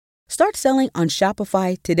Start selling on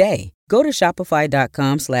Shopify today. Go to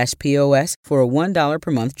shopify.com/POS for a $1 per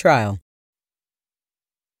month trial.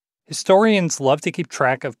 Historians love to keep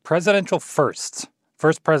track of presidential firsts.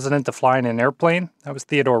 First president to fly in an airplane, that was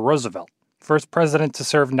Theodore Roosevelt. First president to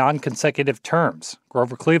serve non-consecutive terms,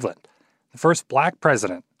 Grover Cleveland. The first black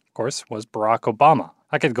president, of course, was Barack Obama.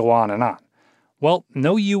 I could go on and on. Well,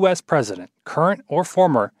 no U.S. president, current or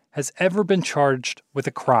former, has ever been charged with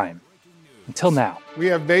a crime. Until now. We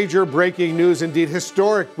have major breaking news, indeed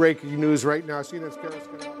historic breaking news right now.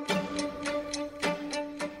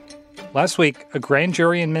 Last week, a grand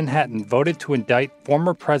jury in Manhattan voted to indict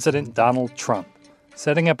former President Donald Trump,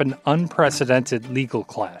 setting up an unprecedented legal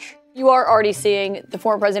clash. You are already seeing the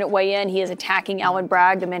former president weigh in. He is attacking Alvin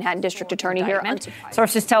Bragg, the Manhattan district attorney here.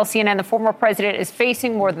 Sources tell CNN the former president is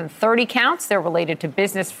facing more than 30 counts. They're related to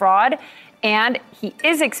business fraud. And he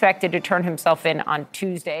is expected to turn himself in on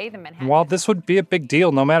Tuesday. While this would be a big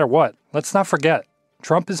deal no matter what, let's not forget,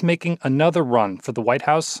 Trump is making another run for the White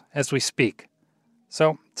House as we speak.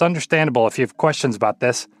 So it's understandable if you have questions about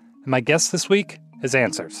this. And my guest this week is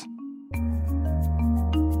Answers.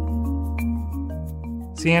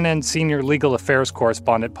 CNN senior legal affairs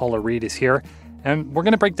correspondent Paula Reed is here, and we're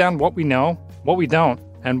going to break down what we know, what we don't,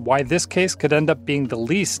 and why this case could end up being the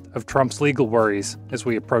least of Trump's legal worries as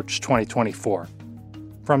we approach 2024.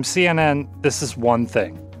 From CNN, this is One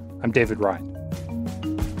Thing. I'm David Ryan.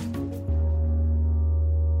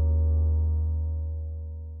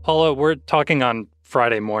 Paula, we're talking on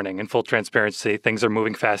Friday morning. In full transparency, things are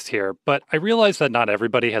moving fast here, but I realize that not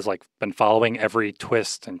everybody has been following every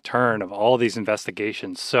twist and turn of all these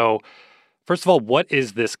investigations. So, first of all, what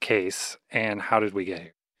is this case and how did we get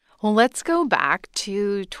here? Well, let's go back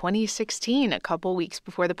to 2016, a couple weeks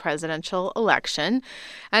before the presidential election.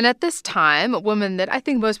 And at this time, a woman that I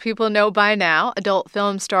think most people know by now, adult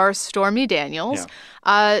film star Stormy Daniels,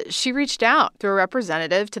 she reached out through a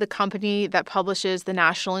representative to the company that publishes the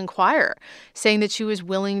National Enquirer, saying that she was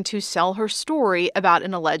willing to sell her story about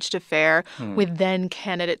an alleged affair with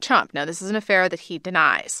then-candidate Trump. Now, this is an affair that he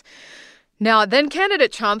denies. Now,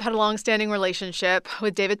 then-candidate Trump had a long-standing relationship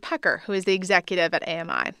with David Pecker, who is the executive at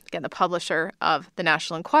AMI, again, the publisher of the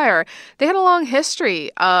National Enquirer. They had a long history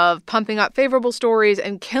of pumping up favorable stories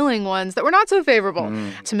and killing ones that were not so favorable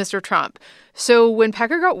to Mr. Trump. So when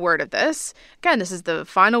Pecker got word of this, again, this is the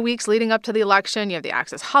final weeks leading up to the election. You have the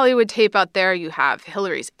Access Hollywood tape out there. You have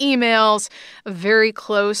Hillary's emails, a very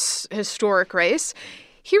close historic race.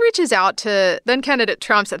 He reaches out to then-candidate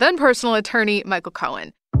Trump's then-personal attorney, Michael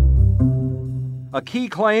Cohen. A key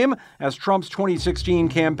claim as Trump's 2016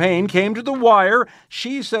 campaign came to the wire.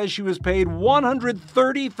 She says she was paid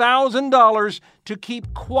 $130,000 to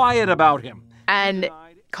keep quiet about him. And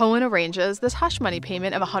Cohen arranges this hush money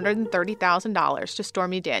payment of $130,000 to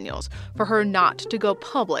Stormy Daniels for her not to go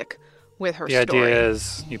public with her story. The idea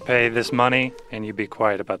is you pay this money and you be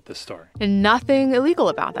quiet about this story. And nothing illegal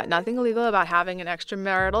about that. Nothing illegal about having an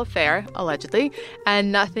extramarital affair, allegedly,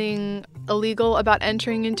 and nothing illegal about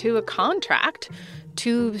entering into a contract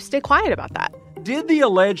to stay quiet about that. Did the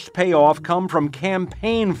alleged payoff come from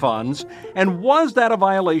campaign funds? And was that a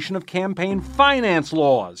violation of campaign finance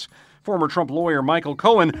laws? Former Trump lawyer Michael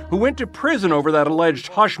Cohen, who went to prison over that alleged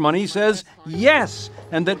hush money, says yes,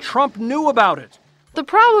 and that Trump knew about it. The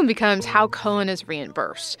problem becomes how Cohen is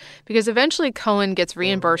reimbursed, because eventually Cohen gets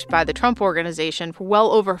reimbursed by the Trump Organization for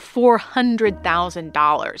well over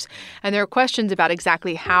 $400,000. And there are questions about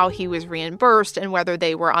exactly how he was reimbursed and whether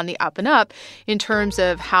they were on the up and up in terms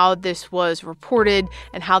of how this was reported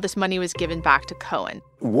and how this money was given back to Cohen.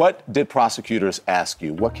 What did prosecutors ask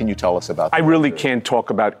you? What can you tell us about that? I really can't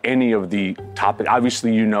talk about any of the topics.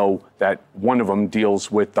 Obviously, you know that one of them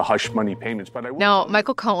deals with the hush money payments. But Now,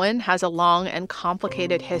 Michael Cohen has a long and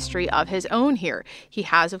complicated history of his own here. He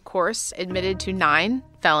has, of course, admitted to 9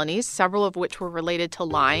 felonies, several of which were related to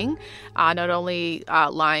lying, not only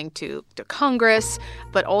lying to Congress,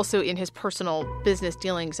 but also in his personal business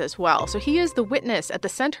dealings as well. So he is the witness at the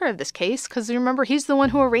center of this case because, remember, he's the one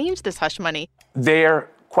who arranged this hush money. Their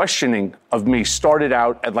questioning of me started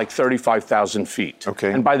out at 35,000 feet.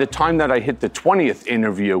 Okay. And by the time that I hit the 20th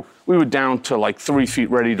interview, we were down to 3 feet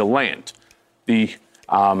ready to land. The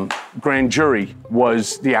grand jury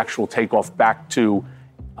was the actual takeoff back to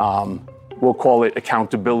we'll call it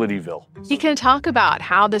Accountabilityville. He can talk about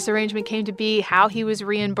how this arrangement came to be, how he was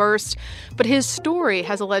reimbursed, but his story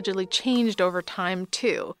has allegedly changed over time,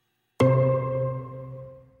 too.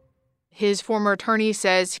 His former attorney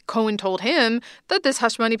says Cohen told him that this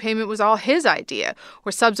hush money payment was all his idea,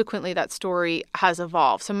 where subsequently that story has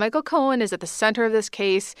evolved. So Michael Cohen is at the center of this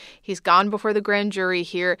case. He's gone before the grand jury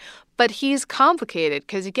here, but he's complicated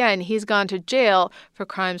because, again, he's gone to jail for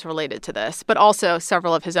crimes related to this, but also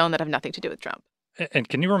several of his own that have nothing to do with Trump. And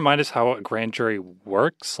can you remind us how a grand jury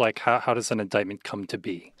works? Like, how does an indictment come to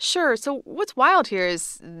be? Sure. So what's wild here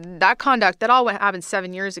is that conduct, that all happened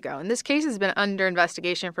 7 years ago. And this case has been under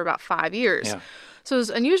investigation for about 5 years. Yeah. So it was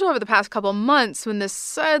unusual over the past couple of months when this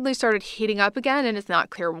suddenly started heating up again, and it's not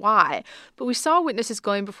clear why. But we saw witnesses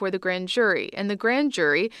going before the grand jury. And the grand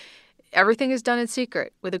jury, everything is done in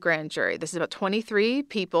secret with a grand jury. This is about 23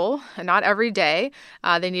 people, and not every day.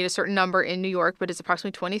 They need a certain number in New York, but it's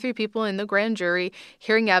approximately 23 people in the grand jury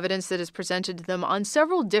hearing evidence that is presented to them on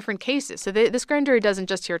several different cases. So this grand jury doesn't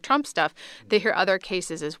just hear Trump stuff. They hear other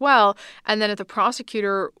cases as well. And then if the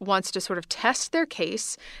prosecutor wants to sort of test their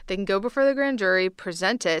case, they can go before the grand jury,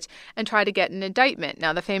 present it, and try to get an indictment.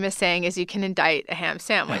 Now, the famous saying is you can indict a ham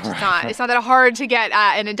sandwich. It's not that hard to get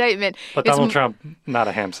an indictment. But Donald Trump, not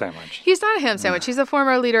a ham sandwich. He's not a ham sandwich. He's a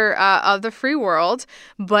former leader of the free world.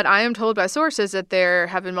 But I am told by sources that there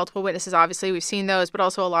have been multiple witnesses. Obviously, we've seen those, but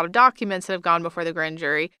also a lot of documents that have gone before the grand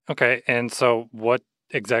jury. Okay. And so what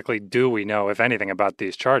exactly do we know, if anything, about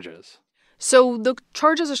these charges? So the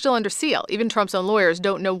charges are still under seal. Even Trump's own lawyers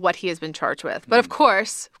don't know what he has been charged with. But of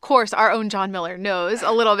course, our own John Miller knows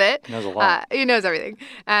a little bit. He knows a lot. He knows everything.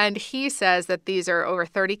 And he says that these are over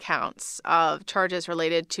 30 counts of charges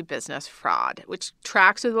related to business fraud, which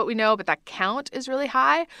tracks with what we know, but that count is really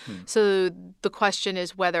high. So the question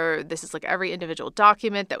is whether this is like every individual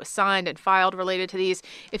document that was signed and filed related to these,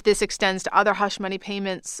 if this extends to other hush money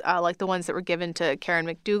payments like the ones that were given to Karen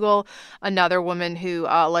McDougal, another woman who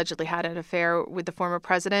allegedly had an affair with the former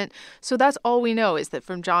president. So that's all we know is that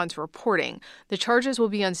from John's reporting. The charges will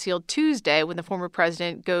be unsealed Tuesday when the former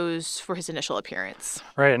president goes for his initial appearance.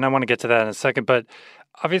 Right, and I want to get to that in a second, but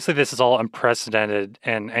obviously this is all unprecedented,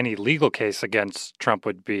 and any legal case against Trump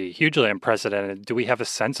would be hugely unprecedented. Do we have a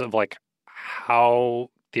sense of like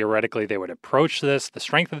how theoretically they would approach this, the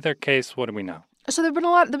strength of their case? What do we know? So there've been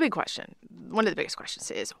one of the biggest questions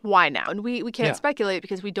is why now? And we can't speculate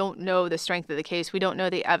because we don't know the strength of the case. We don't know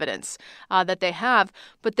the evidence that they have.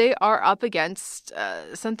 But they are up against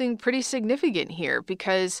something pretty significant here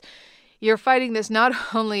because you're fighting this not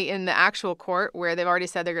only in the actual court where they've already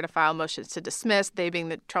said they're going to file motions to dismiss, they being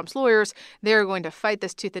the Trump's lawyers, they're going to fight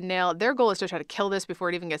this tooth and nail. Their goal is to try to kill this before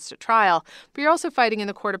it even gets to trial. But you're also fighting in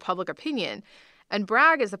the court of public opinion. And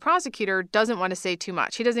Bragg, as the prosecutor, doesn't want to say too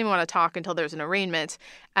much. He doesn't even want to talk until there's an arraignment.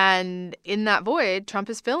 And in that void, Trump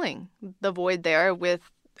is filling the void there with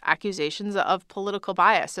accusations of political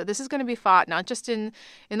bias. So this is going to be fought not just in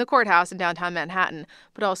the courthouse in downtown Manhattan,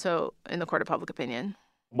 but also in the court of public opinion.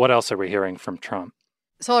 What else are we hearing from Trump?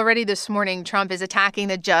 So already this morning, Trump is attacking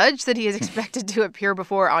the judge that he is expected to appear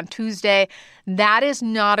before on Tuesday. That is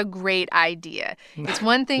not a great idea. It's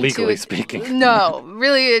one thing legally speaking. No,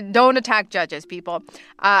 really, don't attack judges, people.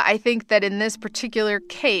 I think that in this particular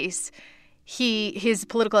case, his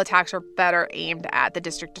political attacks are better aimed at the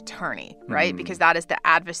district attorney, right? Because that is the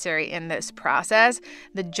adversary in this process.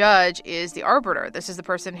 The judge is the arbiter. This is the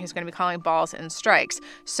person who's going to be calling balls and strikes.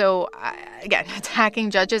 So, again,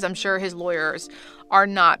 attacking judges, I'm sure his lawyers are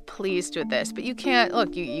not pleased with this. But you can't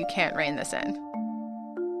rein this in.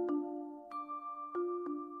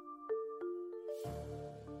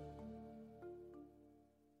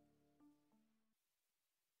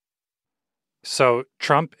 So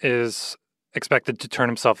Trump is expected to turn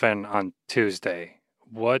himself in on Tuesday.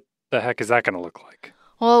 What the heck is that going to look like?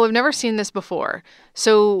 Well, we've never seen this before.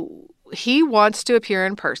 So he wants to appear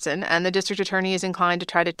in person, and the district attorney is inclined to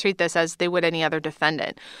try to treat this as they would any other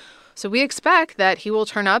defendant. So we expect that he will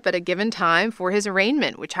turn up at a given time for his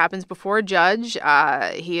arraignment, which happens before a judge.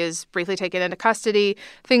 He is briefly taken into custody,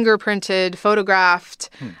 fingerprinted, photographed.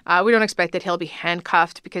 We don't expect that he'll be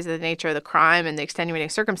handcuffed because of the nature of the crime and the extenuating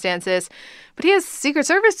circumstances. But he has Secret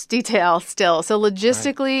Service detail still. So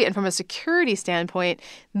logistically and from a security standpoint,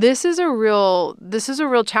 this is a real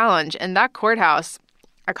challenge. And that courthouse,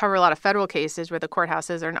 I cover a lot of federal cases where the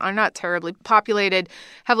courthouses are not terribly populated,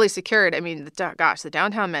 heavily secured. I mean, the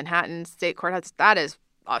downtown Manhattan State Courthouse, that is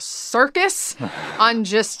a circus on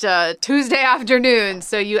just Tuesday afternoon.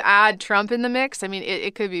 So you add Trump in the mix. I mean,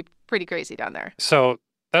 it could be pretty crazy down there. So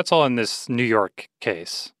that's all in this New York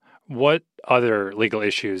case. What other legal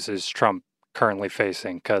issues is Trump currently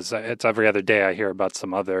facing? Because it's every other day I hear about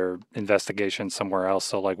some other investigation somewhere else.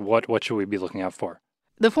 So, like, what should we be looking out for?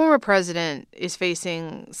 The former president is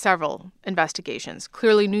facing several investigations.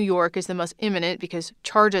 Clearly, New York is the most imminent because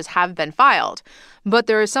charges have been filed. But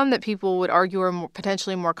there are some that people would argue are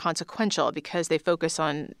potentially more consequential because they focus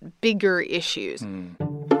on bigger issues.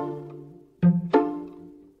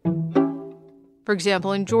 For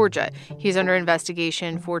example, in Georgia, he's under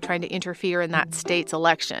investigation for trying to interfere in that state's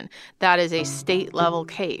election. That is a state-level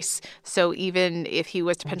case. So even if he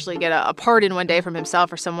was to potentially get a pardon one day from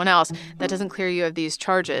himself or someone else, that doesn't clear you of these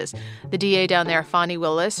charges. The DA down there, Fani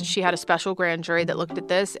Willis, she had a special grand jury that looked at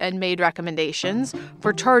this and made recommendations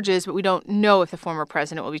for charges, but we don't know if the former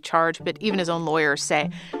president will be charged. But even his own lawyers say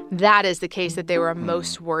that is the case that they were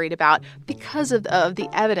most worried about because of the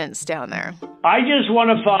evidence down there. I just want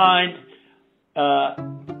to find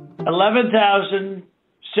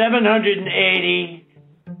 11,780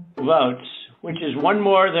 votes, which is one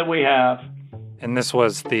more than we have. And this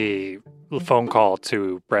was the phone call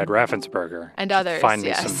to Brad Raffensperger. And others, Find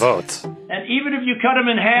me some votes. And even if you cut them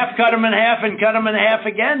in half, cut them in half, and cut them in half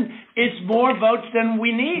again, it's more votes than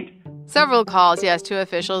we need. Several calls, yes, to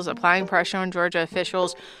officials applying pressure on Georgia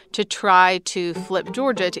officials to try to flip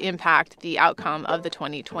Georgia to impact the outcome of the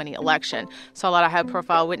 2020 election. Saw a lot of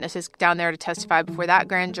high-profile witnesses down there to testify before that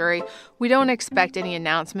grand jury. We don't expect any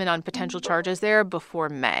announcement on potential charges there before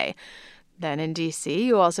May. Then in D.C.,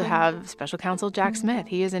 you also have Special Counsel Jack Smith.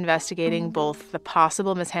 He is investigating both the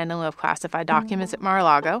possible mishandling of classified documents at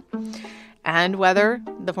Mar-a-Lago and whether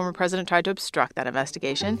the former president tried to obstruct that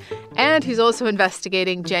investigation. And he's also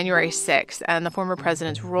investigating January 6th and the former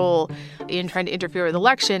president's role in trying to interfere with the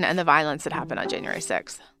election and the violence that happened on January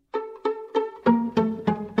 6th.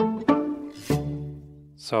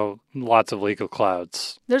 So lots of legal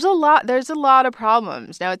clouds. There's a lot of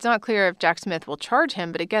problems. Now, it's not clear if Jack Smith will charge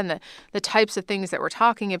him, but again, the types of things that we're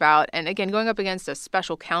talking about, and again, going up against a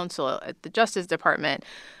special counsel at the Justice Department,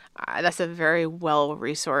 that's a very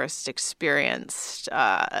well-resourced, experienced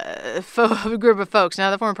group of folks.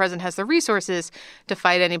 Now, the former president has the resources to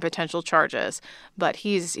fight any potential charges, but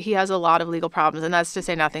he has a lot of legal problems, and that's to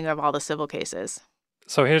say nothing of all the civil cases.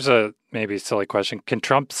 So here's a maybe silly question. Can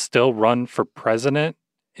Trump still run for president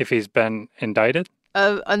if he's been indicted?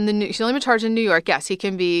 He's only been charged in New York. Yes, he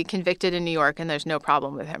can be convicted in New York, and there's no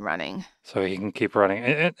problem with him running. So he can keep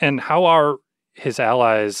running. And how are his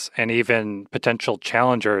allies and even potential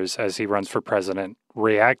challengers as he runs for president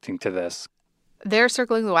reacting to this? They're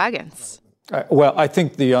circling the wagons. Well, I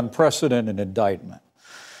think the unprecedented indictment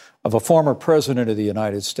of a former president of the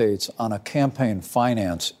United States on a campaign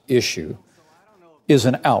finance issue is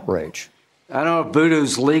an outrage. I don't know if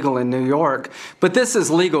voodoo's legal in New York, but this is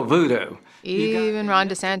legal voodoo. Even Ron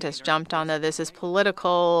DeSantis jumped on this is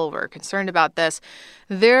political, we're concerned about this.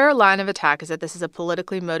 Their line of attack is that this is a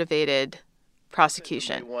politically motivated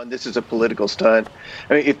prosecution. This is a political stunt.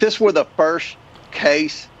 I mean, if this were the first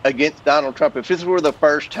case against Donald Trump, if this were the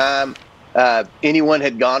first time anyone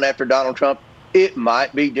had gone after Donald Trump, it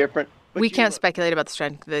might be different. We can't speculate about the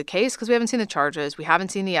strength of the case because we haven't seen the charges, we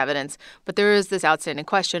haven't seen the evidence, but there is this outstanding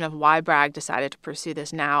question of why Bragg decided to pursue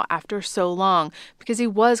this now after so long, because he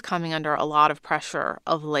was coming under a lot of pressure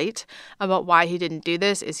of late about why he didn't do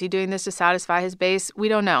this. Is he doing this to satisfy his base? We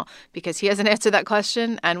don't know, because he hasn't answered that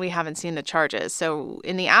question and we haven't seen the charges. So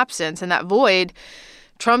in the absence, in that void,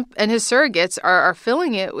 Trump and his surrogates are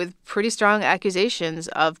filling it with pretty strong accusations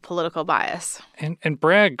of political bias. And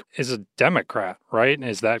Bragg is a Democrat, right?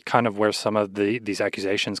 Is that kind of where some of these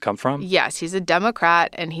accusations come from? Yes, he's a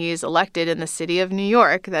Democrat, and he's elected in the city of New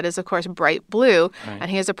York. That is, of course, bright blue. Right.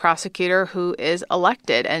 And he is a prosecutor who is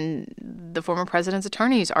elected. And the former president's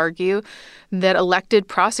attorneys argue that elected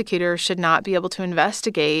prosecutors should not be able to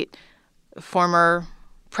investigate former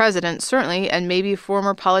presidents, certainly, and maybe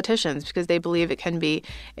former politicians, because they believe it can be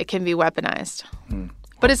weaponized.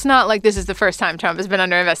 But it's not like this is the first time Trump has been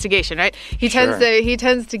under investigation, right? He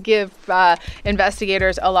tends to give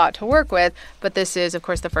investigators a lot to work with, but this is, of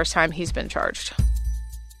course, the first time he's been charged.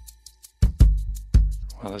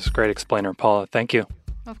 Well, that's a great explainer, Paula. Thank you.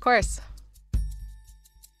 Of course.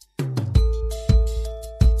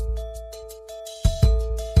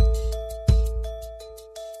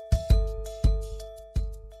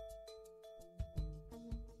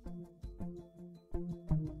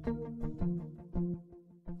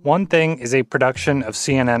 One Thing is a production of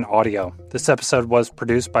CNN Audio. This episode was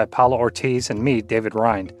produced by Paula Ortiz and me, David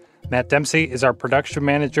Rind. Matt Dempsey is our production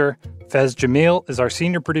manager. Fez Jamil is our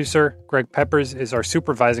senior producer. Greg Peppers is our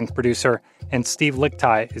supervising producer. And Steve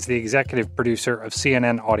Lichtai is the executive producer of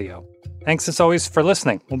CNN Audio. Thanks as always for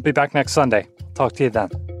listening. We'll be back next Sunday. Talk to you then.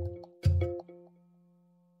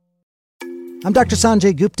 I'm Dr.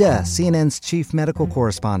 Sanjay Gupta, CNN's chief medical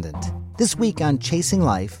correspondent. This week on Chasing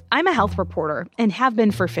Life, I'm a health reporter and have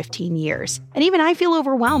been for 15 years. And even I feel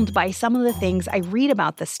overwhelmed by some of the things I read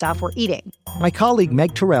about the stuff we're eating. my colleague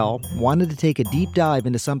Meg Terrell wanted to take a deep dive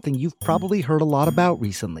into something you've probably heard a lot about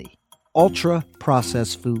recently: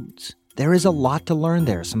 ultra-processed foods. There is a lot to learn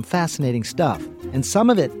there, some fascinating stuff, and some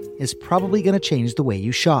of it is probably going to change the way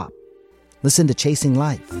you shop. Listen to Chasing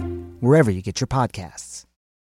Life, wherever you get your podcasts.